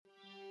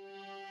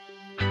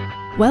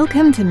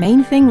Welcome to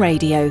Main Thing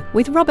Radio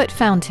with Robert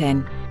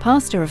Fountain,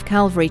 pastor of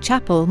Calvary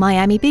Chapel,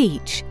 Miami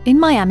Beach, in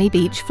Miami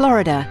Beach,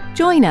 Florida.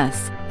 Join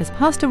us as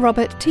Pastor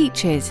Robert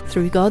teaches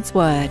through God's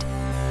Word.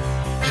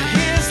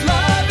 His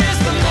love is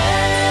the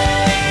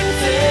main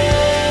thing.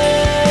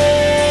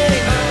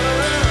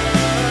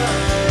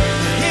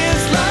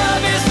 His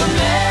love is the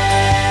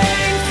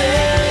main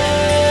thing.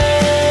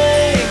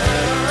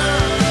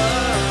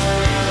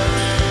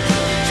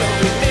 So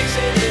we're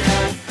mixing it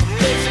up,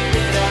 mixing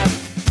it up.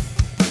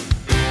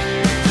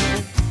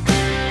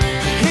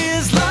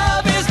 His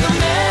love is the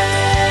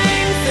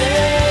main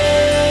thing.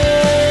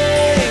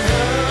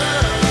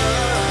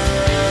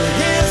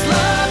 His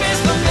love is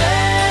the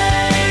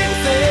main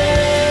thing.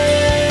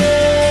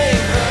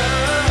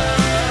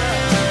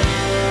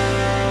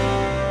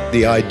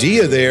 The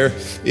idea there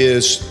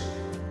is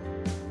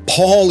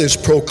Paul is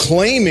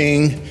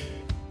proclaiming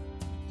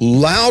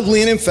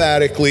loudly and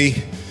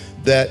emphatically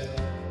that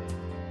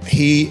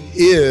he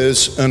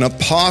is an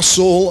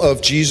apostle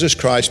of Jesus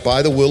Christ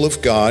by the will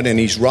of God, and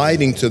he's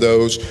writing to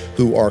those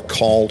who are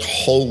called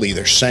holy.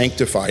 They're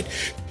sanctified,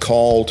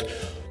 called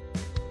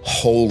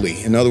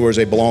holy. In other words,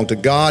 they belong to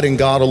God and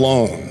God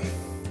alone.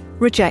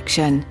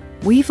 Rejection.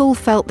 We've all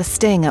felt the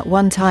sting at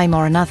one time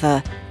or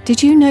another.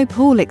 Did you know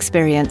Paul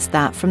experienced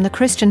that from the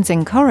Christians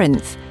in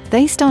Corinth?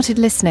 They started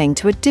listening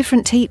to a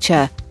different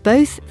teacher.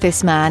 Both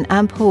this man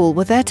and Paul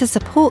were there to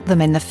support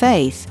them in the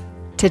faith.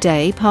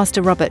 Today,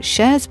 Pastor Robert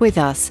shares with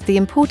us the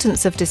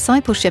importance of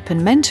discipleship and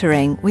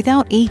mentoring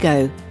without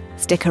ego.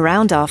 Stick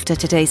around after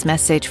today's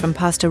message from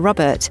Pastor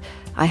Robert.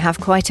 I have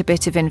quite a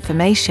bit of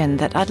information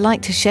that I'd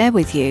like to share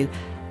with you.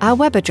 Our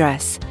web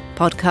address,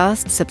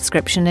 podcast,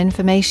 subscription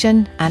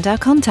information, and our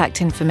contact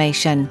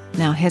information.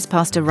 Now here's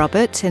Pastor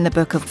Robert in the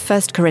book of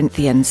 1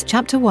 Corinthians,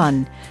 chapter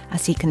 1,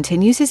 as he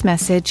continues his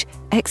message,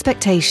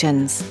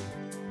 Expectations.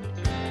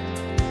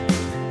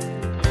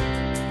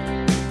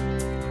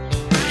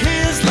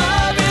 His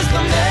love is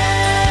the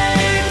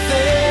main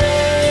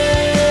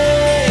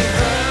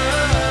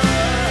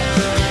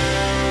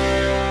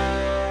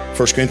thing.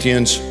 1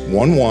 Corinthians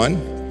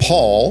 1:1,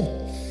 Paul,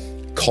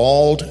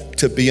 called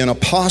to be an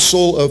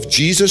apostle of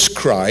Jesus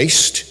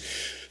Christ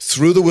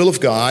through the will of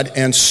God,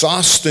 and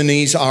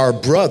Sosthenes, our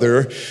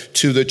brother,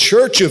 to the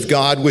church of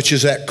God which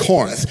is at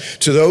Corinth,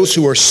 to those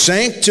who are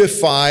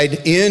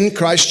sanctified in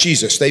Christ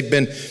Jesus. They've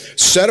been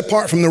set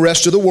apart from the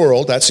rest of the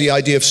world. That's the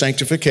idea of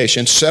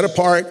sanctification. Set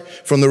apart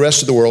from the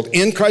rest of the world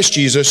in Christ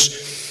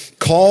Jesus,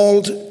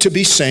 called to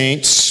be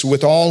saints,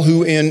 with all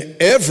who in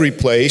every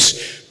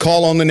place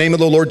call on the name of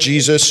the Lord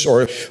Jesus,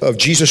 or of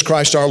Jesus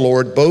Christ our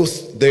Lord,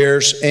 both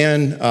theirs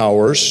and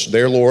ours,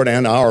 their Lord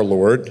and our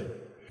Lord.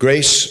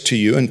 Grace to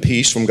you and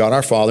peace from God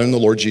our Father and the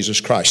Lord Jesus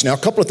Christ. Now, a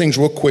couple of things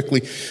real quickly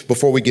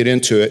before we get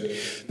into it.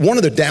 One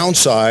of the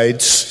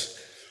downsides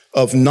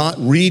of not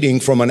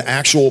reading from an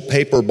actual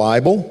paper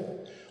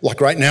Bible,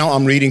 like right now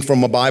I'm reading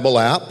from a Bible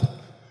app.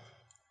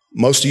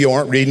 Most of you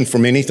aren't reading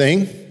from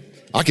anything.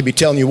 I could be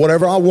telling you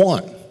whatever I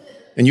want,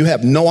 and you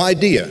have no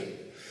idea.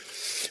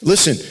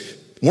 Listen,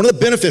 one of the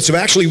benefits of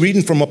actually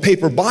reading from a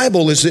paper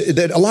Bible is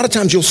that a lot of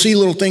times you'll see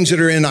little things that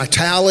are in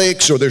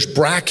italics, or there's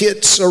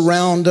brackets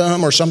around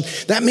them or something.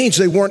 That means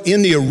they weren't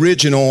in the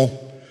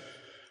original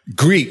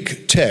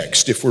Greek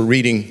text if we're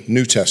reading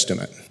New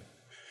Testament.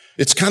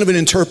 It's kind of an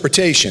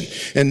interpretation.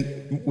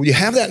 And you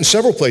have that in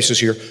several places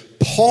here.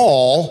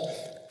 Paul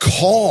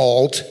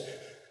called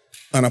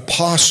an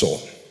apostle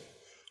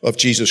of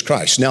Jesus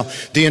Christ. Now,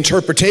 the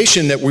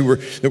interpretation that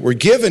we're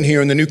given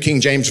here in the New King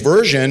James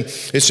Version,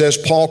 it says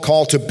Paul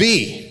called to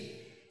be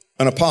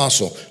an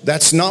apostle.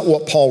 That's not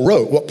what Paul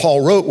wrote. What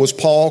Paul wrote was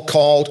Paul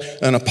called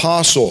an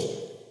apostle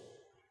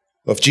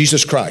of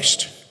Jesus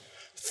Christ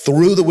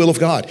through the will of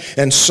God.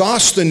 And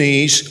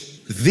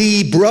Sosthenes,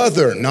 the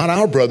brother, not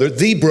our brother,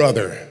 the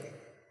brother.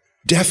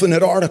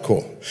 Definite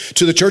article.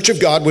 To the church of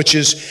God, which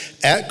is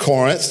at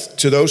Corinth,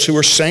 to those who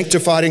are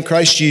sanctified in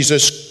Christ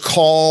Jesus,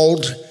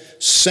 called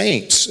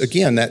saints.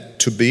 Again, that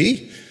to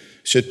be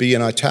should be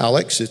in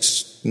italics.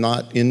 It's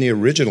not in the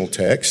original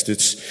text.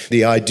 It's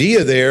the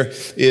idea there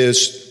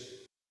is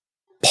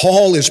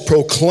Paul is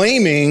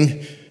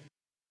proclaiming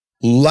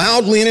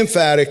loudly and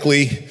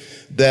emphatically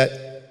that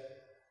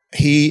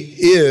he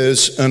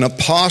is an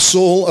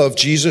apostle of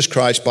Jesus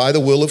Christ by the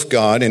will of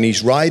God, and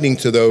he's writing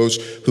to those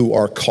who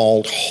are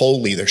called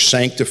holy. They're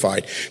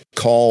sanctified,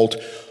 called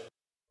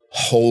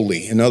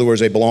holy. In other words,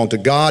 they belong to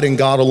God and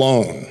God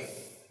alone.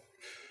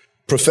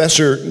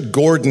 Professor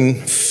Gordon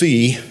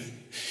Fee,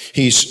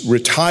 he's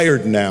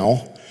retired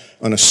now,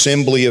 an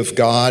Assembly of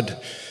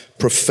God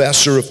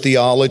professor of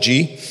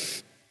theology.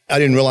 I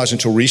didn't realize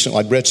until recently,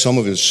 I'd read some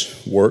of his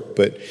work,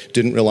 but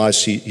didn't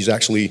realize he's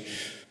actually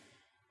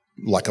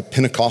like a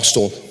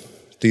Pentecostal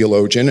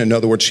theologian. In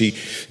other words,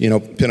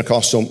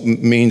 Pentecostal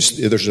means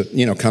there's a,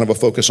 kind of a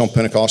focus on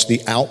Pentecost,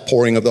 the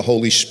outpouring of the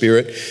Holy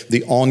Spirit,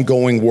 the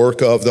ongoing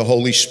work of the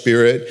Holy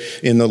Spirit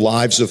in the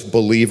lives of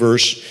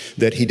believers,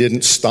 that he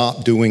didn't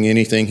stop doing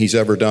anything he's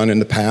ever done in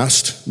the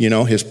past.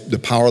 The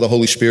power of the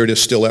Holy Spirit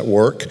is still at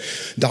work.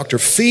 Dr.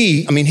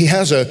 Fee, he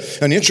has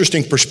an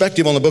interesting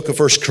perspective on the book of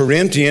 1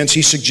 Corinthians.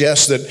 He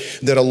suggests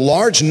that a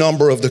large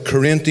number of the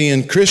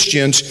Corinthian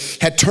Christians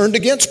had turned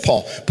against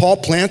Paul. Paul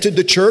planted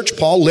the church.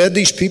 Paul led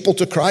these people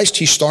to Christ.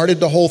 He started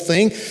the whole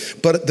thing.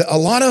 But a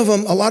lot of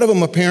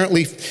them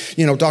apparently,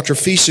 Dr.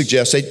 Fee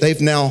suggests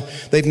they've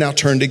now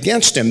turned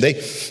against him.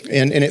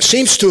 And it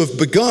seems to have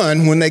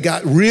begun when they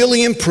got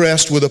really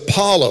impressed with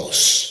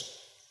Apollos.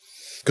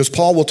 Because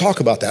Paul will talk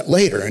about that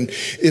later. And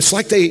it's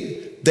like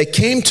they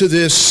came to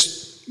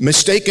this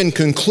mistaken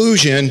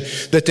conclusion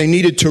that they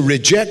needed to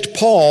reject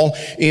Paul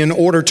in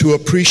order to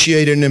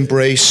appreciate and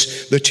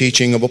embrace the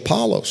teaching of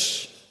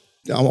Apollos.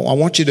 I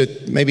want you to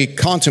maybe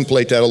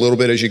contemplate that a little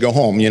bit as you go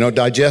home.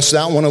 Digest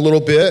that one a little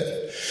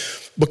bit.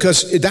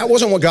 Because that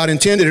wasn't what God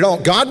intended at all.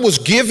 God was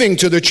giving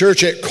to the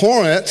church at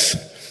Corinth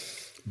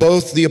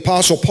both the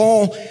Apostle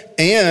Paul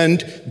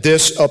and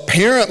this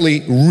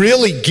apparently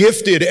really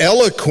gifted,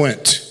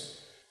 eloquent,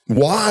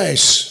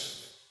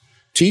 wise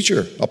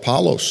teacher,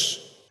 Apollos.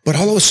 But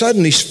all of a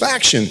sudden, these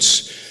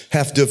factions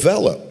have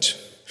developed.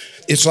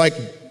 It's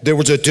like there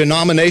was a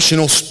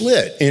denominational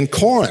split in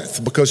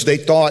Corinth because they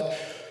thought,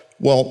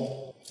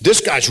 well, this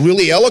guy's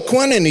really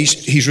eloquent and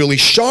he's really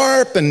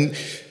sharp and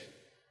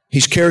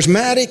he's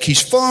charismatic,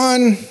 he's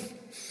fun.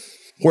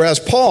 Whereas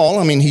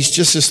Paul, he's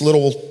just this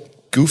little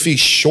goofy,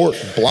 short,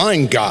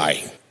 blind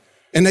guy.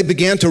 And they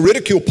began to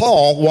ridicule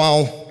Paul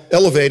while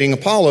elevating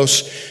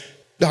Apollos.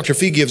 Dr.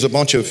 Fee gives a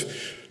bunch of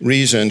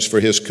reasons for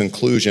his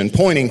conclusion,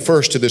 pointing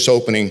first to this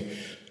opening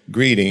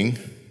greeting,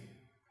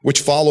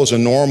 which follows a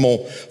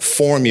normal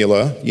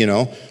formula,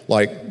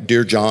 like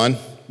Dear John.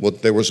 Well,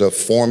 there was a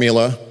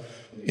formula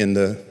in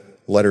the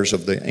letters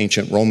of the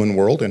ancient Roman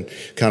world and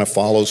kind of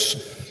follows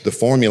the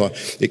formula,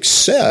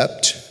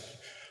 except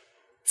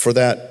for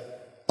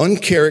that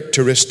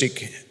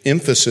uncharacteristic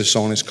emphasis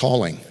on his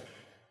calling.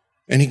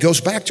 And he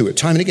goes back to it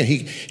time and again.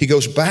 He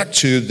goes back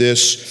to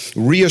this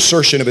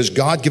reassertion of his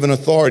God-given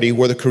authority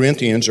where the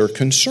Corinthians are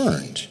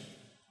concerned.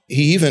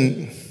 He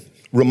even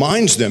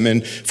reminds them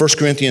in 1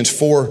 Corinthians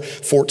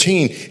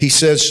 4:14, he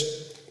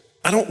says,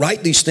 I don't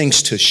write these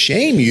things to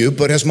shame you,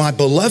 but as my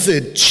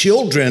beloved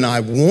children, I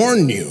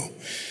warn you.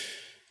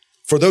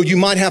 For though you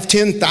might have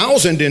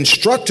 10,000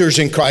 instructors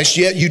in Christ,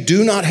 yet you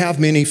do not have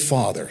many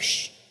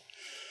fathers.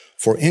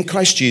 For in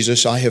Christ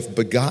Jesus I have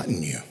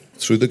begotten you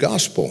through the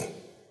gospel.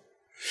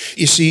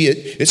 You see,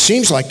 it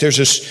seems like there's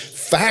this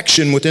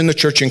faction within the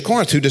church in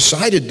Corinth who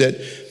decided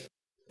that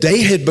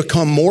they had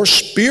become more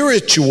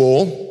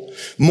spiritual,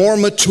 more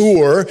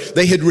mature.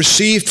 They had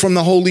received from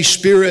the Holy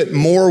Spirit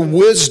more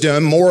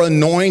wisdom, more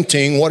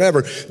anointing,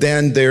 whatever,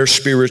 than their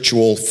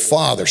spiritual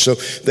father. So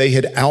they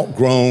had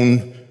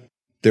outgrown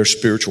their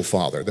spiritual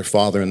father, their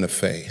father in the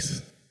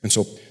faith. And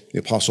so the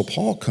Apostle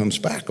Paul comes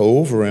back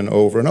over and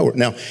over and over.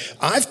 Now,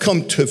 I've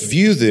come to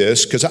view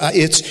this, because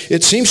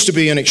it seems to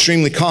be an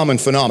extremely common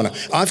phenomenon.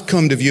 I've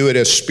come to view it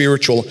as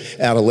spiritual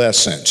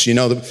adolescence.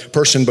 The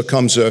person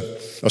becomes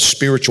a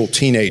spiritual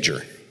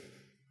teenager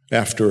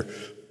after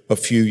a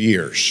few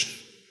years.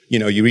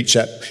 You reach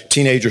that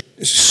teenager.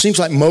 It seems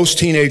like most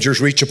teenagers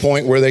reach a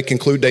point where they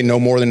conclude they know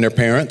more than their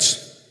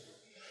parents.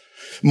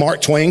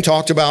 Mark Twain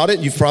talked about it.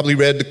 You've probably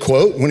read the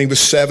quote. When he was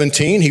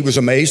 17, he was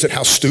amazed at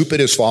how stupid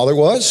his father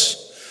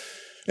was.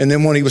 And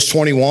then when he was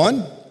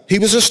 21, he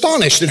was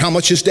astonished at how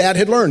much his dad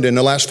had learned in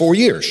the last 4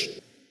 years.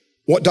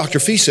 What Dr.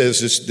 Fee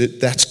says is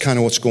that that's kind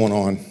of what's going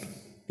on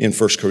in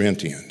 1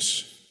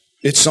 Corinthians.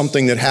 It's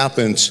something that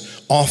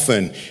happens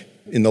often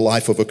in the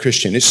life of a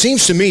Christian. It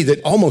seems to me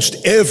that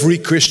almost every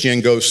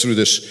Christian goes through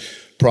this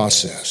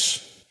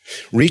process,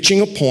 reaching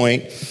a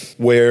point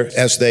where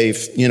as they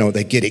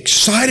get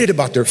excited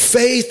about their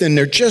faith and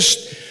they're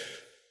just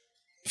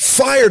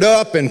fired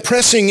up and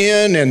pressing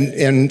in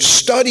and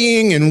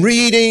studying and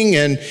reading,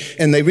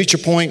 and they reach a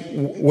point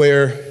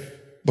where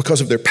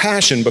because of their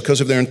passion, because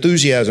of their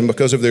enthusiasm,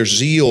 because of their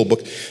zeal,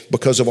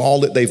 because of all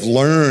that they've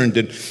learned,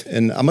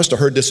 and I must have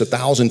heard this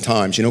 1,000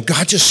 times,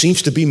 God just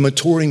seems to be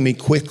maturing me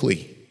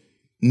quickly.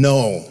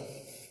 No,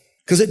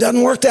 because it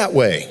doesn't work that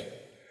way.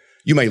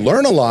 You may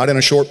learn a lot in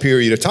a short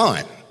period of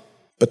time,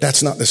 but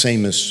that's not the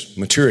same as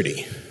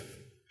maturity.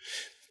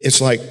 It's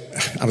like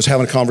I was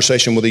having a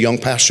conversation with a young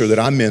pastor that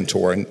I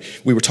mentor, and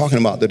we were talking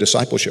about the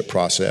discipleship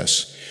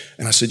process.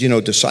 And I said,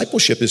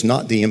 discipleship is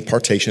not the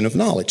impartation of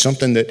knowledge,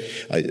 something that,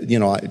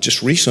 I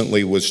just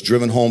recently was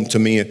driven home to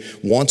me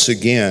once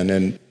again.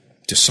 And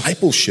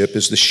discipleship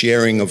is the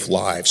sharing of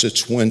lives.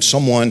 It's when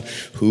someone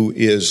who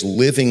is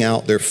living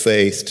out their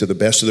faith to the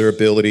best of their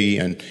ability,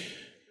 and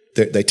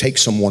they take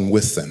someone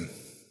with them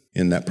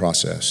in that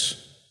process.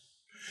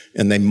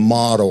 And they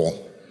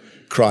model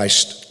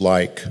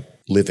Christ-like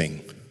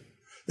living.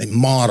 They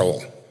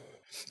model.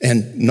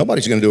 And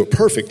nobody's going to do it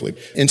perfectly.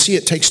 And see,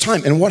 it takes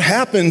time. And what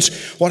happens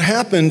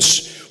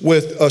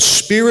with a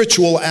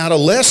spiritual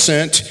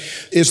adolescent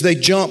is they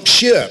jump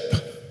ship,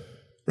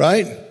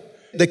 right?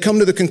 They come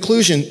to the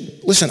conclusion,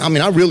 listen,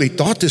 I really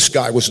thought this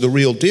guy was the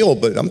real deal,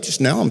 but I'm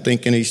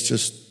thinking he's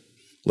just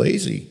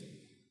lazy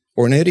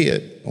or an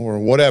idiot or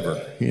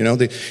whatever,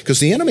 because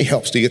the enemy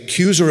helps. The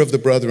accuser of the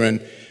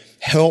brethren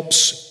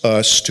helps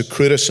us to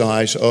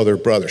criticize other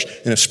brothers,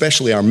 and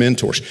especially our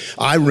mentors.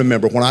 I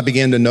remember when I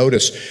began to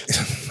notice,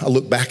 I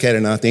look back at it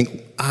and I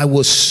think, I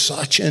was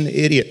such an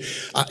idiot.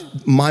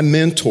 My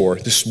mentor,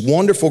 this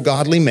wonderful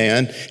godly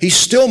man, he's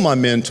still my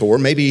mentor,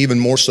 maybe even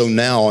more so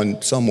now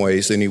in some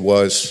ways than he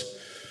was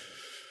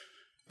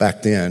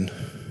back then.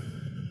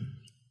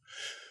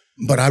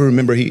 But I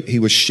remember he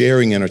was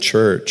sharing in a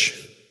church,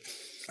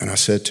 and I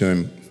said to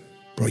him,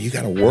 bro, you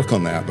got to work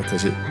on that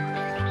because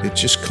it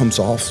just comes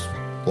off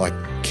like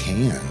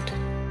canned.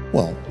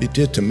 Well, it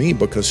did to me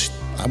because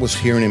I was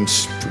hearing him,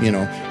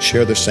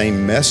 share the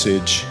same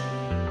message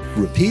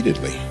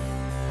repeatedly.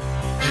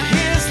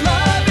 His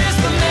love is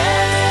the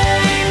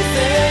main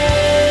thing.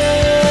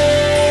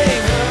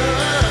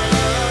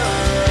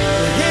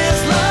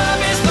 His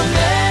love is the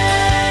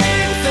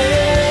main thing.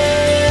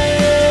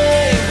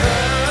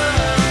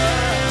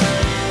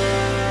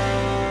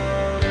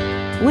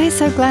 We're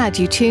so glad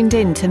you tuned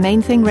in to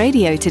Main Thing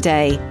Radio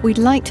today. We'd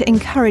like to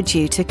encourage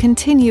you to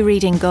continue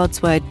reading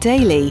God's Word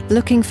daily,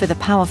 looking for the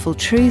powerful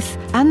truth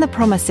and the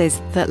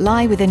promises that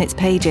lie within its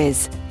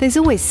pages. There's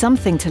always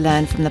something to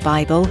learn from the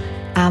Bible,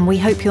 and we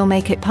hope you'll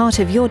make it part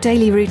of your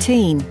daily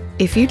routine.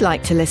 If you'd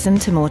like to listen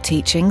to more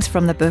teachings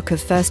from the book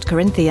of 1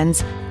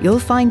 Corinthians, you'll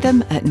find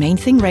them at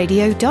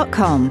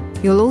mainthingradio.com.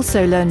 You'll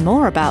also learn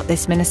more about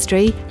this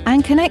ministry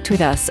and connect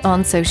with us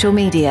on social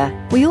media.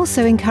 We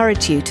also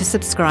encourage you to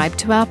subscribe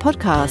to our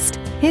podcast.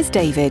 Here's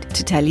David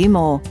to tell you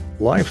more.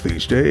 Life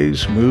these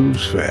days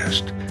moves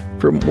fast.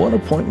 From one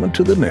appointment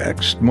to the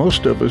next,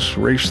 most of us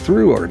race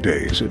through our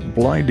days at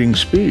blinding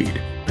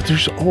speed. But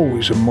there's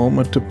always a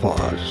moment to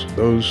pause.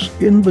 Those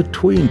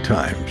in-between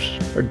times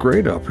are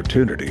great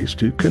opportunities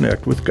to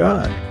connect with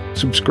God.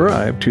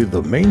 Subscribe to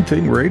the Main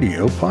Thing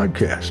Radio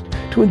podcast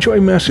to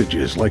enjoy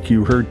messages like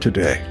you heard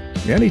today,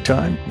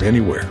 anytime,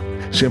 anywhere.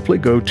 Simply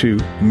go to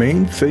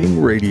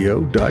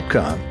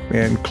mainthingradio.com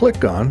and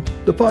click on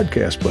the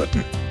podcast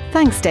button.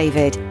 Thanks,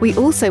 David. We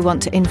also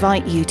want to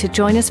invite you to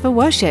join us for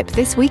worship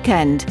this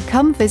weekend.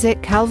 Come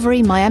visit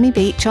Calvary Miami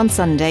Beach on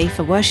Sunday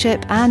for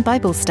worship and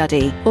Bible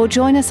study, or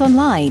join us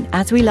online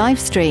as we live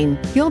stream.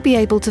 You'll be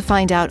able to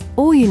find out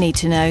all you need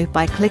to know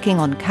by clicking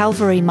on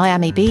Calvary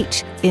Miami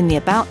Beach in the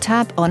About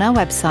tab on our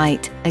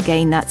website.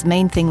 Again, that's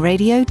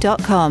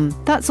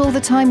mainthingradio.com. That's all the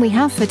time we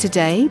have for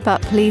today,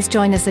 but please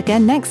join us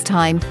again next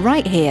time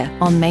right here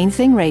on Main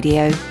Thing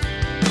Radio.